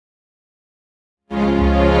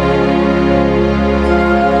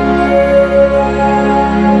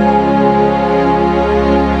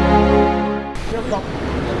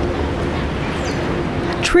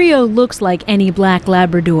Trio looks like any black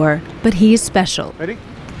Labrador, but he's special. Ready?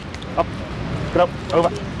 Up. Get up. Over.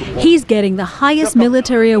 He's getting the highest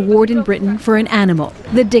military award in Britain for an animal,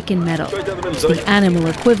 the Dickin Medal. It's the animal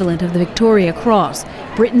equivalent of the Victoria Cross,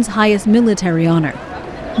 Britain's highest military honour.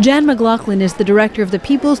 Jan McLaughlin is the director of the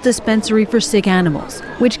People's Dispensary for Sick Animals,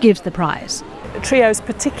 which gives the prize. Trio's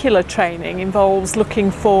particular training involves looking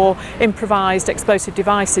for improvised explosive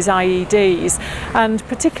devices, IEDs, and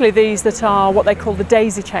particularly these that are what they call the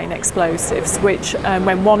daisy chain explosives, which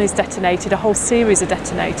when one is detonated, a whole series are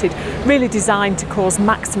detonated, really designed to cause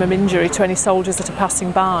maximum injury to any soldiers that are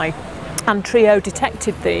passing by. And Trio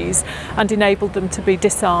detected these and enabled them to be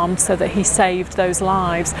disarmed so that he saved those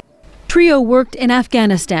lives. Trio worked in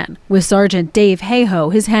Afghanistan with Sergeant Dave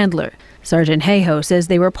Hayhoe, his handler. Sergeant Hayhoe says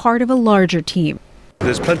they were part of a larger team.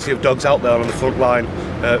 There's plenty of dogs out there on the front line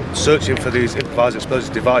searching for these improvised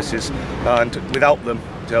explosive devices, and without them,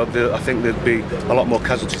 I think there'd be a lot more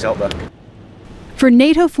casualties out there. For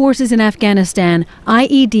NATO forces in Afghanistan,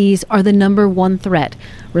 IEDs are the #1 threat,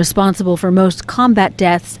 responsible for most combat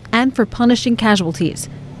deaths and for punishing casualties.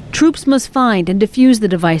 Troops must find and defuse the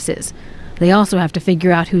devices. They also have to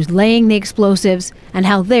figure out who's laying the explosives and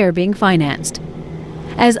how they're being financed.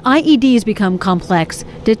 As IEDs become complex,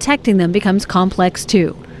 detecting them becomes complex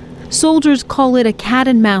too. Soldiers call it a cat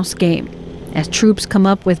and mouse game. As troops come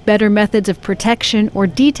up with better methods of protection or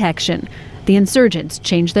detection, the insurgents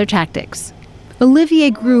change their tactics.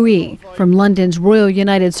 Olivier Gruy from London's Royal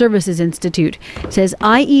United Services Institute says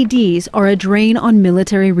IEDs are a drain on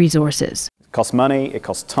military resources. It costs money, it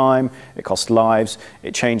costs time, it costs lives,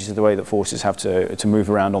 it changes the way that forces have to move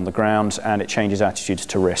around on the ground, and it changes attitudes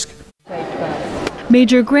to risk.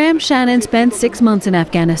 Major Graham Shannon spent 6 months in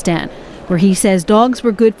Afghanistan, where he says dogs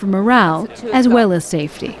were good for morale as well as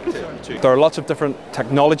safety. There are lots of different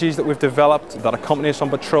technologies that we've developed that accompany us on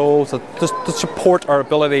patrols that support our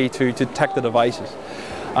ability to detect the devices.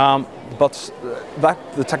 But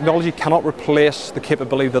the technology cannot replace the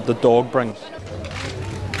capability that the dog brings.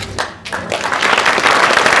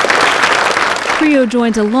 Trio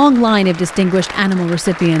joins a long line of distinguished animal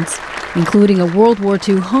recipients, including a World War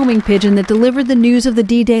II homing pigeon that delivered the news of the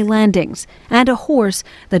D-Day landings, and a horse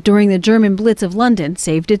that during the German Blitz of London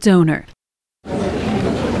saved its owner.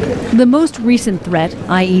 The most recent threat,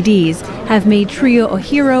 IEDs, have made Trio a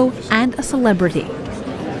hero and a celebrity.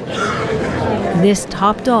 This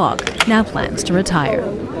top dog now plans to retire.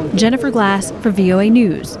 Jennifer Glasse for VOA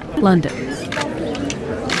News, London.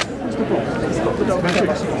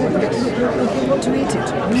 Want to eat it?